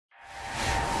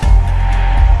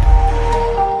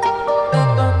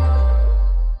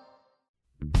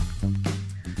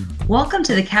Welcome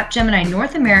to the Capgemini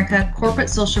North America Corporate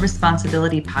Social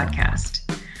Responsibility Podcast.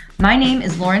 My name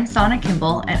is Lauren Sana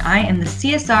Kimball, and I am the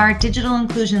CSR Digital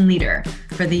Inclusion Leader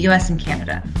for the US and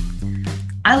Canada.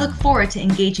 I look forward to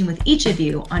engaging with each of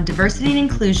you on diversity and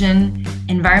inclusion,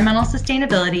 environmental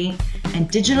sustainability, and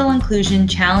digital inclusion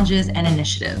challenges and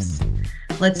initiatives.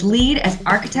 Let's lead as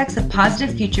architects of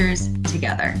positive futures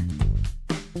together.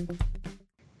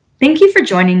 Thank you for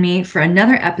joining me for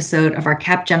another episode of our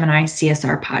Capgemini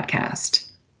CSR podcast.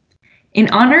 In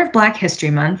honor of Black History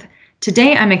Month,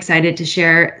 today I'm excited to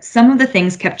share some of the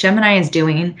things Capgemini is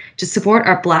doing to support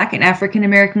our Black and African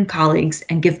American colleagues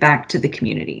and give back to the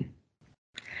community.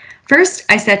 First,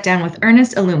 I sat down with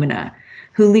Ernest Illumina,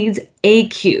 who leads A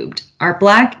Cubed, our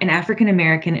Black and African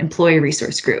American employee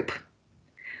resource group.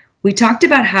 We talked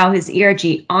about how his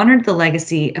ERG honored the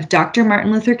legacy of Dr.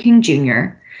 Martin Luther King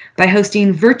Jr. by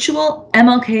hosting virtual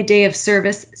MLK Day of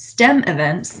Service STEM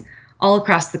events all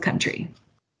across the country.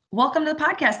 Welcome to the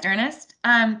podcast, Ernest.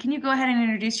 Can you go ahead and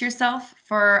introduce yourself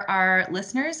for our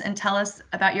listeners and tell us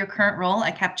about your current role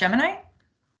at Capgemini?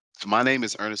 So my name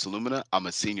is Ernest Illumina. I'm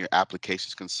a senior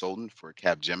applications consultant for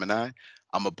Capgemini.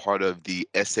 I'm a part of the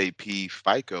SAP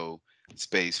FICO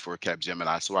space for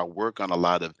Capgemini. So I work on a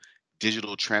lot of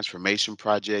digital transformation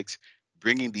projects,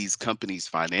 bringing these companies'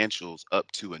 financials up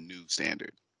to a new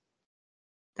standard.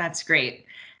 That's great.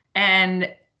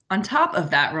 And on top of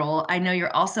that role, I know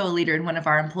you're also a leader in one of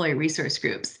our employee resource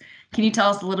groups. Can you tell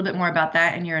us a little bit more about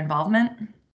that and your involvement?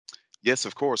 Yes,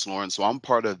 of course, Lauren. So I'm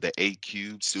part of the A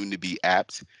Cubed, soon to be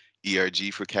APT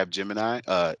ERG for Capgemini.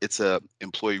 It's a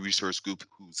employee resource group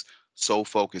whose sole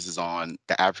focus is on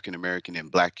the African American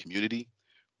and Black community.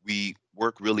 We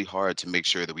work really hard to make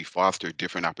sure that we foster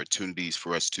different opportunities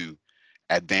for us to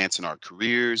advance in our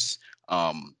careers,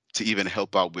 to even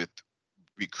help out with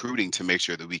recruiting to make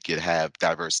sure that we could have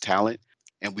diverse talent.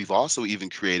 And we've also even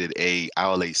created a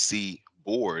ILAC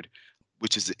board,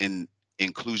 which is an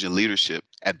inclusion leadership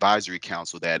advisory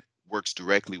council that works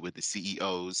directly with the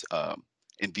CEOs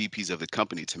and VPs of the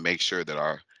company to make sure that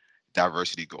our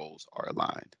diversity goals are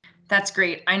aligned. That's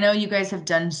great. I know you guys have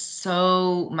done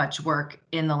so much work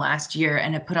in the last year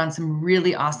and have put on some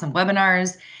really awesome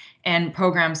webinars and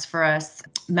programs for us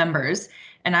members,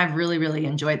 and I've really, really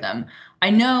enjoyed them. I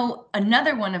know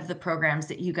another one of the programs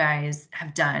that you guys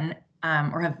have done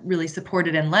or have really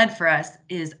supported and led for us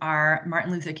is our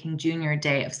Martin Luther King Jr.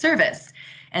 Day of Service.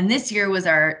 And this year was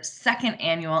our second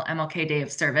annual MLK Day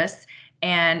of Service.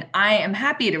 And I am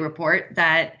happy to report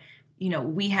that,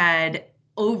 we had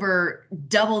over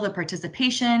double the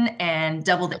participation and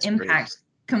double the impact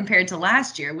compared to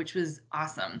last year, which was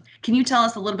awesome. Can you tell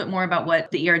us a little bit more about what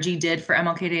the ERG did for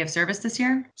MLK Day of Service this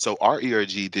year? So our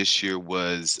ERG this year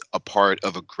was a part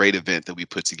of a great event that we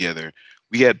put together.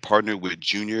 We had partnered with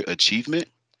Junior Achievement,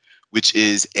 which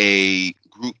is a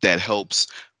group that helps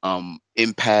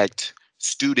impact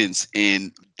students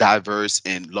in diverse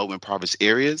and low impoverished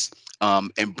areas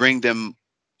and bring them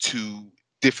to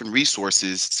different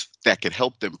resources that could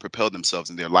help them propel themselves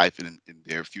in their life and in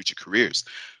their future careers.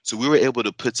 So we were able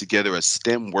to put together a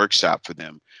STEM workshop for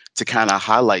them to kind of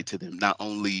highlight to them not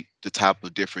only the type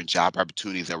of different job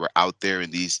opportunities that were out there in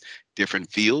these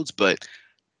different fields, but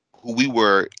who we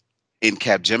were in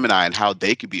Capgemini and how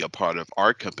they could be a part of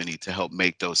our company to help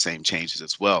make those same changes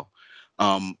as well.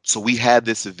 So we had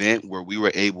this event where we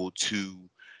were able to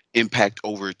impact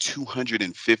over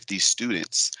 250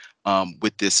 students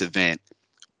with this event.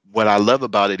 What I love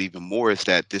about it even more is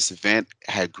that this event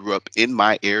had grew up in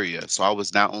my area. So I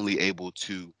was not only able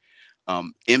to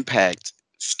impact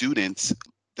students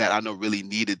that I know really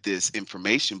needed this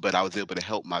information, but I was able to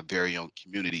help my very own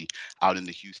community out in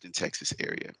the Houston, Texas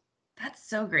area. That's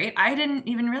so great. I didn't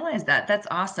even realize that. That's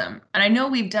awesome. And I know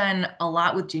we've done a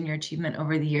lot with Junior Achievement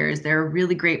over the years. They're a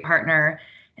really great partner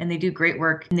and they do great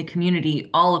work in the community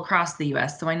all across the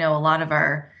US. So I know a lot of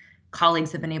our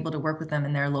colleagues have been able to work with them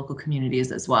in their local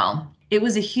communities as well. It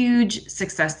was a huge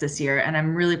success this year, and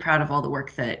I'm really proud of all the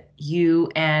work that you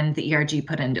and the ERG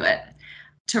put into it.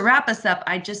 To wrap us up,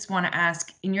 I just want to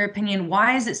ask, in your opinion,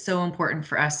 why is it so important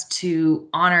for us to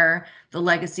honor the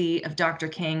legacy of Dr.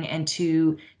 King and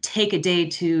to take a day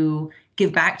to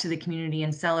give back to the community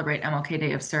and celebrate MLK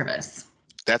Day of Service?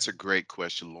 That's a great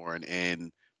question, Lauren.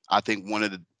 And I think one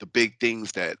of the big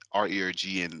things that our ERG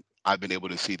and I've been able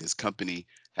to see this company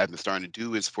have been starting to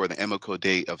do is for the MLK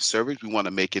Day of Service, we want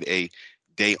to make it a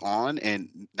day on and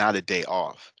not a day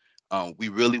off. We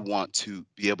really want to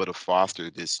be able to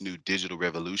foster this new digital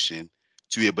revolution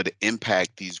to be able to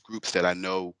impact these groups that I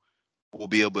know will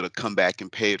be able to come back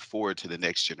and pay it forward to the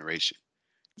next generation.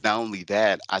 Not only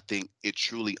that, I think it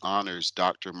truly honors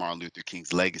Dr. Martin Luther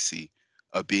King's legacy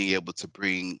of being able to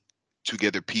bring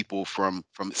together people from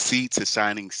sea to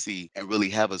shining sea and really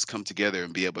have us come together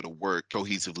and be able to work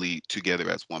cohesively together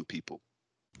as one people.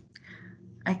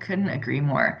 I couldn't agree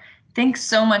more. Thanks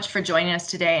so much for joining us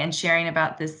today and sharing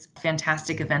about this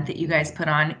fantastic event that you guys put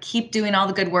on. Keep doing all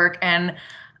the good work. And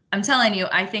I'm telling you,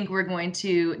 I think we're going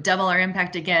to double our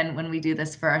impact again when we do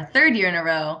this for our third year in a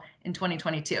row in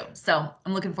 2022. So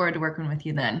I'm looking forward to working with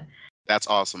you then. That's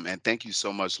awesome. And thank you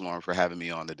so much, Lauren, for having me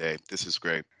on today. This is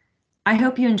great. I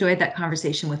hope you enjoyed that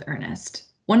conversation with Ernest.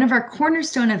 One of our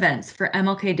cornerstone events for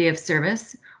MLK Day of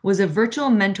Service was a virtual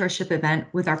mentorship event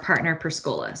with our partner,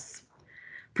 Perscolas.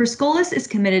 Perscolas is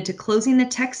committed to closing the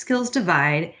tech skills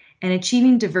divide and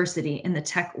achieving diversity in the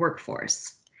tech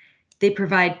workforce. They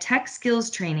provide tech skills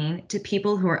training to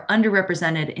people who are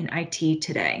underrepresented in IT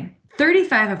today.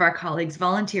 35 of our colleagues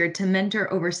volunteered to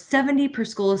mentor over 70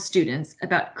 Perscolas students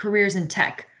about careers in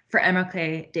tech for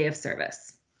MLK Day of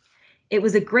Service. It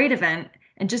was a great event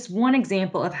and just one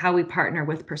example of how we partner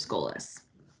with Perscolas.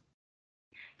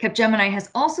 Capgemini has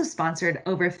also sponsored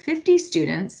over 50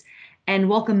 students and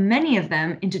welcomed many of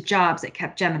them into jobs at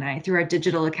Capgemini through our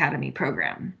Digital Academy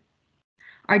program.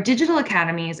 Our Digital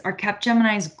Academies are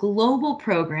Capgemini's global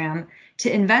program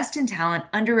to invest in talent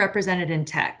underrepresented in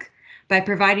tech by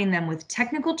providing them with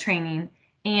technical training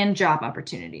and job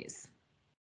opportunities.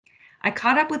 I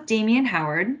caught up with Damian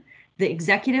Howard, the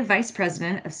Executive Vice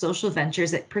President of Social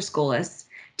Ventures at Perscolas,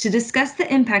 to discuss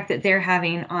the impact that they're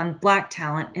having on Black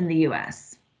talent in the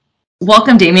U.S.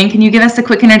 Welcome, Damian. Can you give us a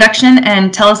quick introduction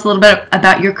and tell us a little bit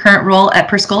about your current role at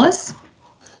Perscolas?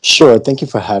 Sure. Thank you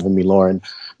for having me, Lauren.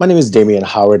 My name is Damian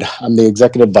Howard. I'm the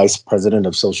Executive Vice President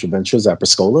of Social Ventures at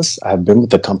Perscolas. I've been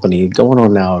with the company going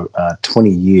on now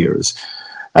 20 years,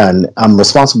 and I'm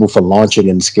responsible for launching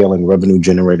and scaling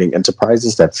revenue-generating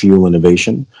enterprises that fuel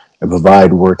innovation and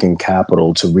provide working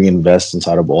capital to reinvest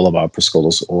inside of all of our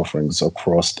Perscolas offerings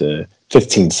across the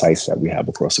 15 sites that we have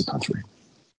across the country.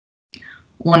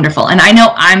 Wonderful. And I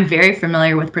know I'm very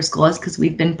familiar with Perscolas because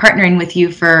we've been partnering with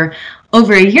you for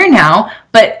over a year now.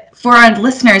 But for our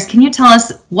listeners, can you tell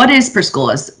us, what is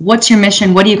Perscolas? What's your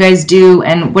mission? What do you guys do?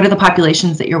 And what are the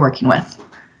populations that you're working with?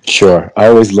 Sure. I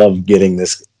always love getting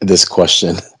this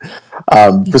question.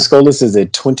 Perscolas is a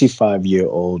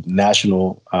 25-year-old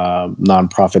national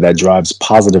nonprofit that drives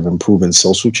positive improvement,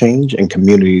 social change in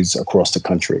communities across the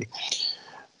country.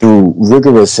 Through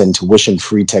rigorous and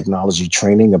tuition-free technology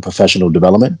training and professional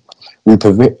development, we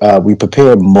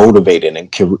prepare motivated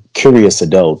and curious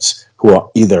adults who are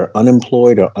either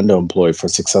unemployed or underemployed for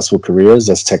successful careers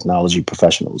as technology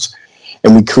professionals.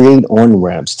 And we create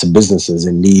on-ramps to businesses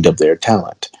in need of their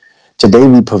talent. Today,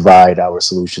 we provide our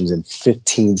solutions in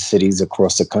 15 cities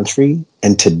across the country.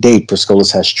 And to date,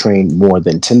 Perscolas has trained more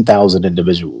than 10,000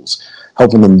 individuals,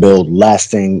 helping them build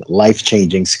lasting,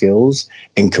 life-changing skills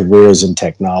and careers in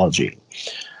technology.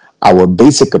 Our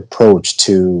basic approach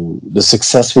to the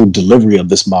successful delivery of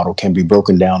this model can be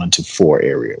broken down into 4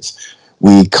 areas.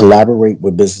 We collaborate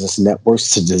with business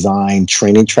networks to design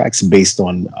training tracks based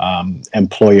on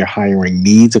employer hiring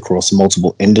needs across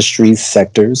multiple industries,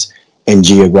 sectors, and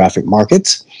geographic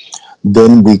markets.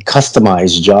 Then we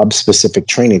customize job-specific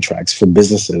training tracks for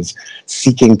businesses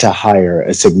seeking to hire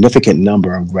a significant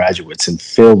number of graduates and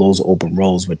fill those open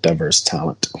roles with diverse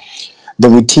talent.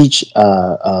 Then we teach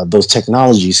those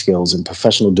technology skills and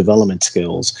professional development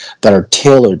skills that are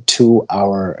tailored to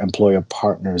our employer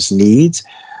partners' needs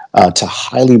to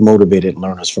highly motivated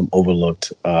learners from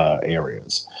overlooked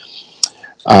areas.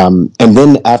 And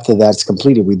then after that's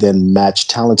completed, we then match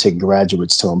talented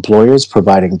graduates to employers,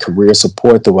 providing career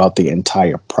support throughout the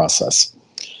entire process.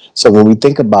 So when we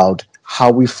think about how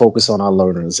we focus on our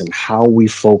learners and how we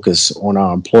focus on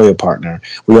our employer partner,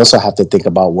 we also have to think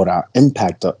about what our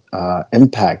impact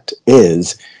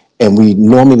is. And we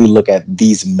normally look at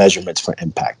these measurements for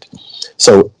impact.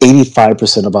 So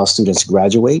 85% of our students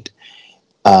graduate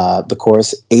the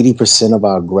course. 80% of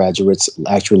our graduates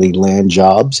actually land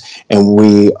jobs, and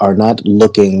we are not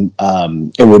looking,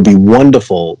 it would be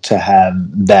wonderful to have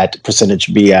that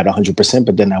percentage be at 100%,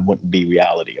 but then that wouldn't be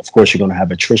reality. Of course, you're going to have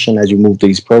attrition as you move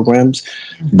these programs,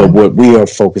 but what we are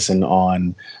focusing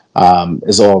on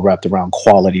is all wrapped around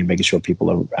quality and making sure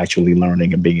people are actually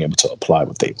learning and being able to apply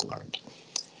what they've learned.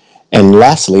 And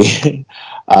lastly,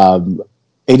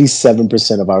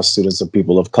 87% of our students are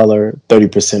people of color,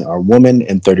 30% are women,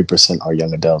 and 30% are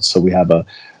young adults. So we have the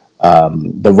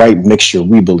right mixture,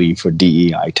 we believe, for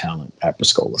DEI talent at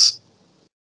Perscolas.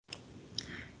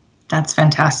 That's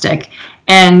fantastic.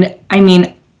 And I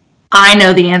mean, I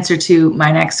know the answer to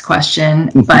my next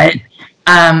question, but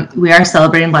we are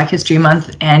celebrating Black History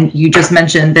Month, and you just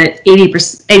mentioned that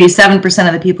 87%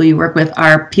 of the people you work with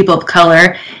are people of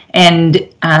color, And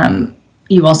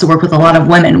you also work with a lot of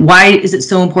women. Why is it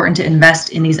so important to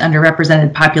invest in these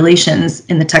underrepresented populations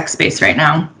in the tech space right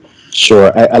now?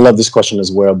 Sure. I love this question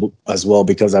as well,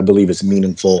 because I believe it's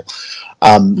meaningful.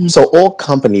 So all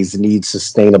companies need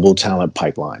sustainable talent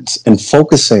pipelines, and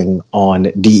focusing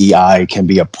on DEI can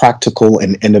be a practical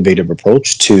and innovative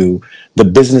approach to the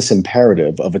business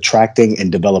imperative of attracting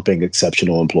and developing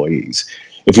exceptional employees.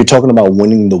 If you're talking about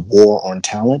winning the war on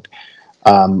talent,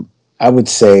 I would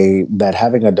say that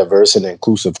having a diverse and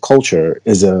inclusive culture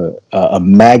is a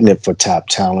magnet for top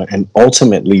talent and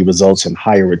ultimately results in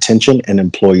higher retention and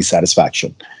employee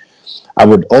satisfaction. I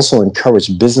would also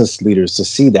encourage business leaders to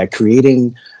see that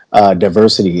creating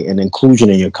diversity and inclusion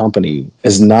in your company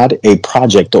is not a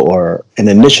project or an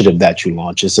initiative that you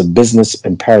launch. It's a business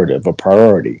imperative, a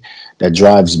priority that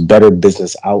drives better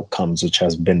business outcomes, which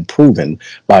has been proven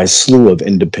by a slew of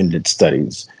independent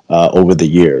studies over the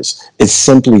years. It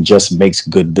simply just makes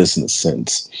good business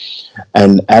sense.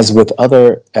 And as with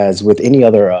any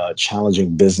other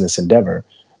challenging business endeavor,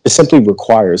 it simply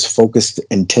requires focused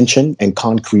intention and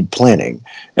concrete planning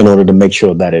in order to make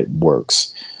sure that it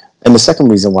works. And the second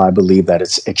reason why I believe that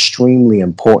it's extremely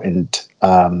important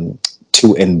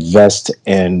to invest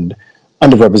in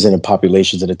underrepresented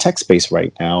populations in the tech space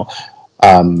right now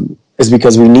is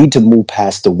because we need to move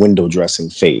past the window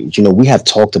dressing phase. You know, we have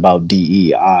talked about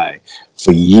DEI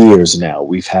for years now.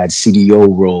 We've had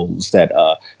CDO roles that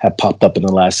have popped up in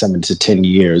the last 7 to 10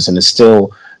 years, and it's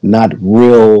still not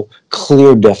real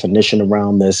clear definition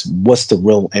around this. What's the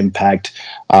real impact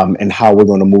and how we're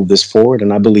going to move this forward?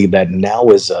 And I believe that now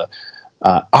is a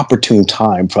opportune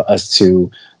time for us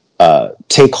to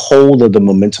take hold of the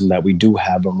momentum that we do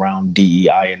have around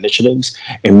DEI initiatives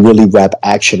and really wrap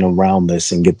action around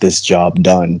this and get this job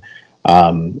done.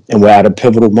 And we're at a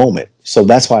pivotal moment. So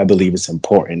that's why I believe it's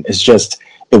important.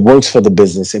 It works for the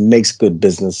business. It makes good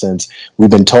business sense. We've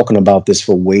been talking about this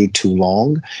for way too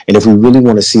long. And if we really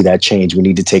want to see that change, we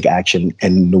need to take action.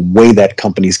 And the way that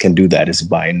companies can do that is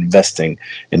by investing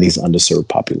in these underserved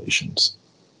populations.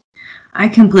 I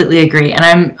completely agree.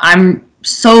 And I'm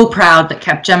so proud that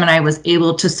Capgemini was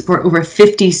able to support over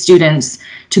 50 students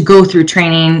to go through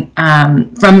training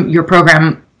from your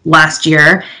program last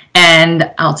year. And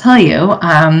I'll tell you,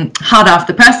 hot off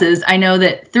the presses, I know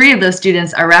that 3 of those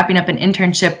students are wrapping up an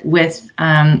internship with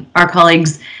our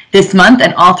colleagues this month,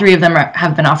 and all 3 of them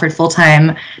have been offered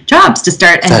full-time jobs to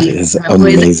start. And that is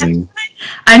amazing.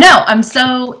 I know, I'm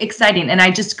so exciting. And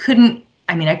I couldn't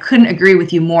agree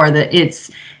with you more that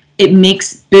it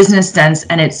makes business sense,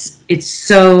 and it's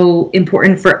so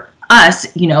important for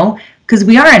us, you know, because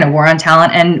we are in a war on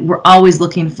talent, and we're always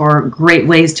looking for great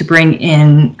ways to bring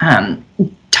in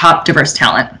top diverse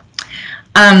talent.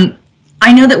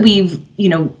 I know that we've,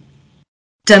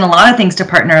 done a lot of things to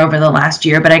partner over the last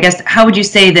year, but I guess how would you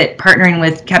say that partnering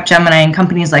with Capgemini and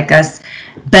companies like us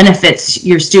benefits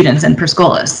your students and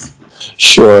Perscolas?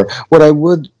 Sure. What I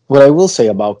will say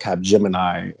about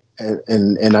Capgemini,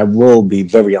 and I will be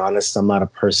very honest, I'm not a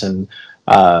person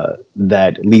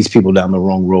that leads people down the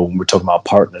wrong road when we're talking about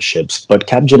partnerships. But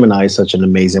Capgemini is such an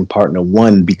amazing partner,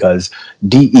 one, because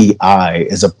DEI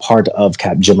is a part of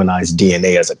Capgemini's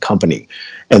DNA as a company.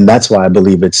 And that's why I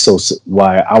believe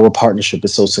why our partnership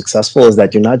is so successful, is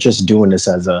that you're not just doing this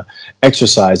as a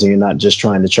exercise, and you're not just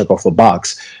trying to check off a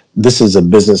box. This is a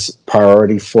business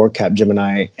priority for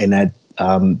Capgemini, and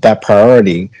that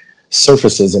priority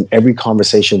surfaces in every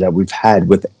conversation that we've had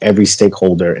with every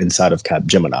stakeholder inside of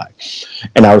Capgemini.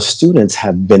 And our students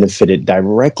have benefited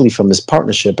directly from this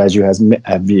partnership, as you have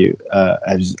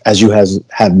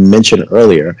mentioned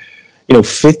earlier.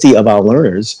 50 of our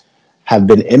learners have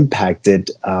been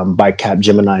impacted by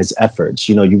Capgemini's efforts.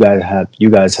 You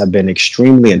guys have been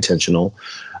extremely intentional.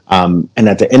 And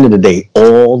at the end of the day,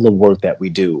 all the work that we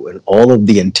do and all of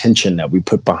the intention that we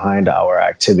put behind our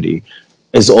activity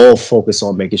is all focused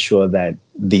on making sure that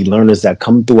the learners that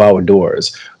come through our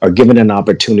doors are given an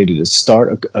opportunity to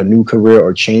start a new career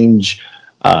or change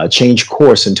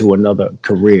course into another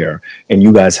career. And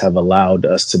you guys have allowed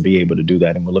us to be able to do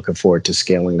that. And we're looking forward to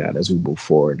scaling that as we move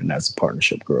forward and as the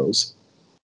partnership grows.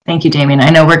 Thank you, Damien. I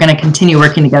know we're going to continue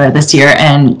working together this year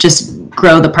and just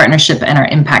grow the partnership and our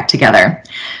impact together.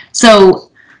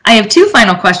 So I have 2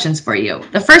 final questions for you.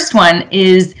 The first one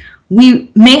is, we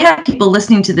may have people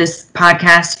listening to this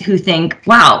podcast who think,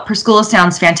 wow, Perscola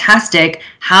sounds fantastic.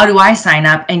 How do I sign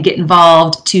up and get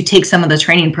involved to take some of the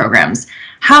training programs?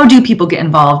 How do people get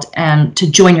involved to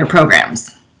join your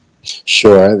programs?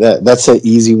 Sure, that's an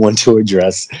easy one to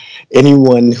address.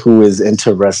 Anyone who is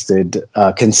interested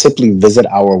can simply visit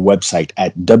our website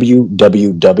at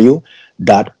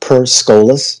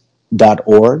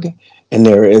www.perscolas.org. And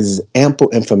there is ample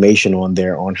information on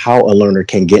there on how a learner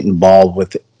can get involved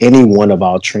with any one of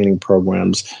our training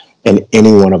programs in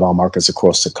any one of our markets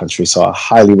across the country. So I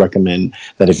highly recommend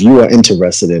that if you are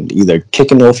interested in either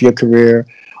kicking off your career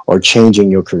or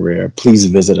changing your career, please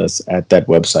visit us at that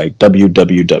website,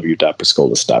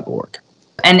 www.prescolas.org.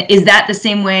 And is that the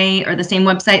same way or the same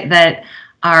website that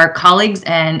our colleagues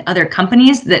and other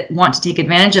companies that want to take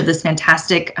advantage of this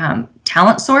fantastic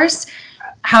talent source,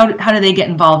 how do they get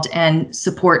involved and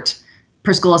support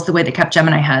Perscolas the way that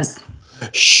Capgemini has?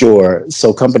 Sure.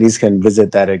 So companies can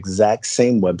visit that exact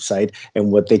same website,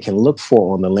 and what they can look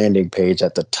for on the landing page,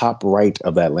 at the top right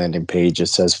of that landing page, it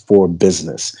says for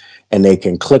business. And they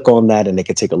can click on that and they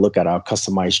can take a look at our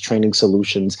customized training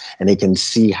solutions, and they can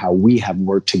see how we have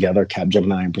worked together,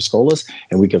 Capgemini and Perscolas,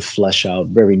 and we can flesh out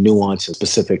very nuanced and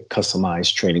specific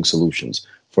customized training solutions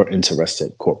for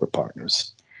interested corporate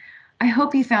partners. I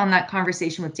hope you found that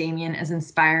conversation with Damien as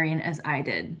inspiring as I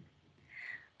did.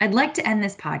 I'd like to end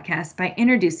this podcast by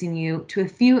introducing you to a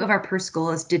few of our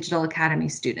Perscolas Digital Academy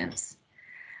students.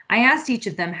 I asked each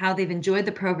of them how they've enjoyed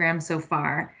the program so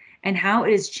far and how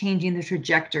it is changing the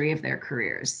trajectory of their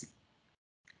careers.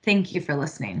 Thank you for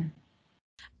listening.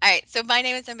 All right, so my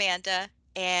name is Amanda,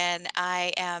 and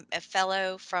I am a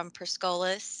fellow from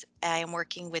Perscolas. I am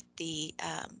working with the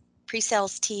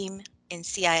pre-sales team in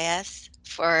CIS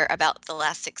for about the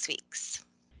last 6 weeks.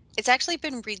 It's actually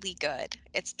been really good.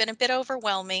 It's been a bit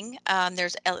overwhelming.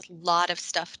 There's a lot of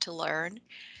stuff to learn,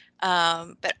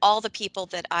 but all the people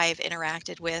that I've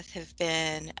interacted with have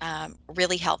been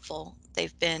really helpful.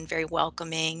 They've been very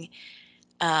welcoming,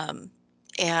 and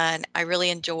I really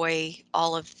enjoy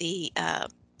all of the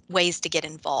ways to get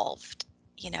involved.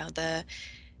 You know, the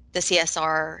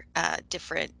CSR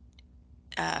different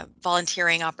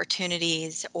volunteering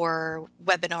opportunities or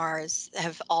webinars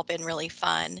have all been really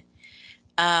fun.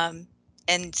 And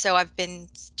so I've been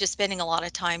just spending a lot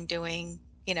of time doing,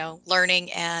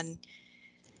 learning and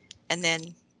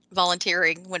then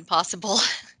volunteering when possible.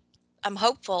 I'm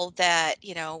hopeful that,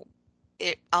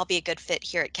 I'll be a good fit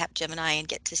here at Capgemini and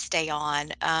get to stay on.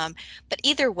 But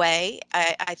either way,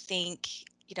 I think,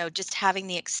 just having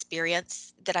the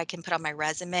experience that I can put on my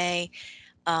resume,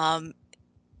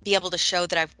 be able to show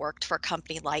that I've worked for a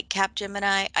company like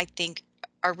Capgemini, I think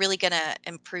are really going to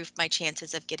improve my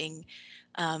chances of getting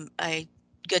a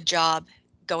good job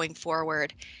going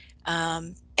forward.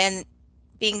 And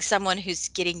being someone who's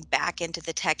getting back into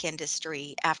the tech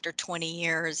industry after 20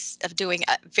 years of doing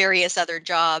various other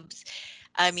jobs,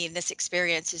 I mean, this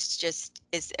experience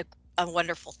is a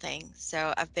wonderful thing.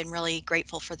 So I've been really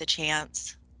grateful for the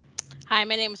chance. Hi,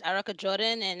 my name is Erica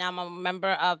Jordan, and I'm a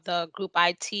member of the group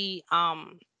IT,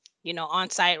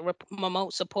 on-site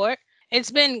remote support. It's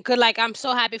been good. Like, I'm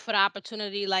so happy for the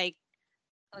opportunity. Like,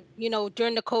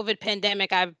 during the COVID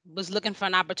pandemic, I was looking for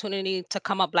an opportunity to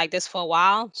come up like this for a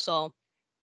while. So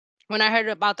when I heard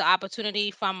about the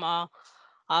opportunity from a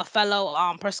fellow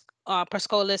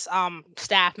Perscolas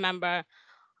staff member,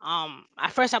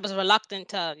 at first I was reluctant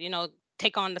to,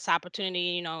 take on this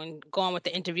opportunity, and go on with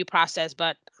the interview process,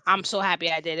 but I'm so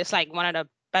happy I did. It's like one of the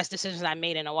best decisions I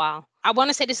made in a while. I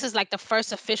want to say this is like the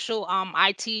first official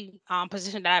IT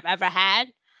position that I've ever had.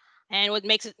 And what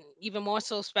makes it even more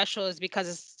so special is because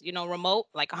it's, remote,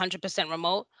 like 100%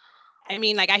 remote. I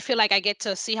mean, like, I feel like I get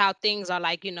to see how things are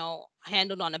like,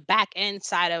 handled on the back end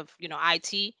side of,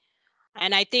 IT.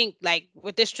 And I think like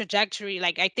with this trajectory,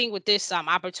 like I think with this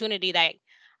opportunity that,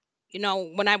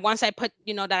 once I put,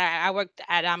 that I worked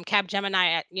at Capgemini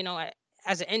at,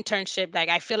 as an internship, like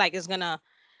I feel like it's gonna,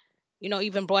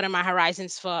 even broaden my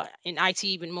horizons for in IT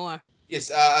even more. Yes,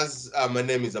 as my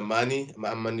name is Amani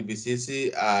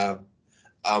BCC.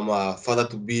 I'm a father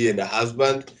to be and a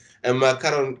husband. And my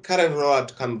current role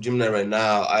at Capgemini right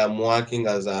now, I am working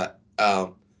as an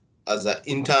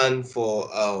intern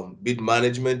for bid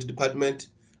management department,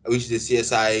 which is the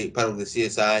CSI part of the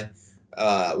CSI,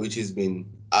 which has been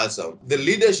awesome. The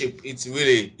leadership, it's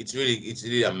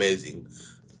really amazing.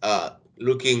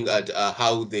 Looking at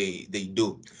how they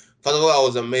do. First of all, I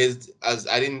was amazed as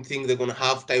I didn't think they're gonna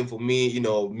have time for me.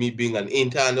 Me being an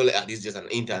intern, they're like, this is just an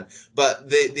intern. But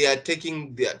they are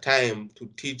taking their time to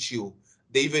teach you.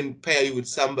 They even pair you with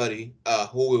somebody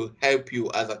who will help you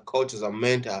as a coach, as a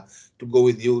mentor, to go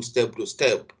with you step to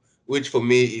step, which for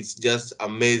me is just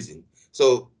amazing.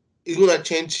 So it's gonna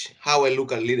change how I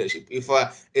look at leadership. If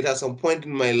at some point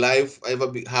in my life I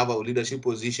ever have a leadership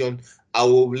position, I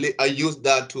use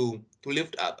that to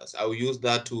lift others. I will use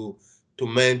that to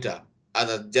mentor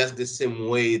others just the same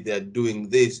way they're doing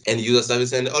this and user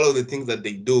service and all of the things that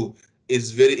they do is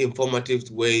very informative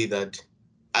way that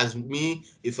as me,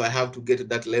 if I have to get to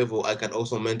that level, I can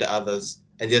also mentor others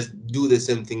and just do the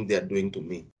same thing they're doing to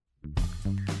me.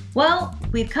 Well,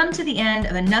 we've come to the end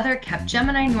of another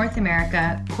Capgemini North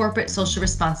America Corporate Social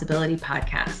Responsibility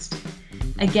podcast.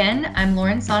 Again, I'm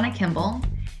Lauren Sana Kimball,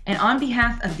 and on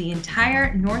behalf of the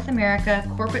entire North America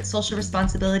Corporate Social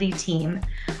Responsibility team,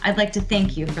 I'd like to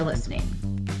thank you for listening.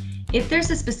 If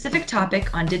there's a specific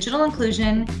topic on digital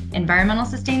inclusion, environmental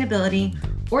sustainability,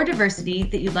 or diversity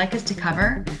that you'd like us to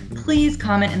cover, please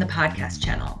comment in the podcast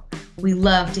channel. We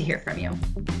love to hear from you.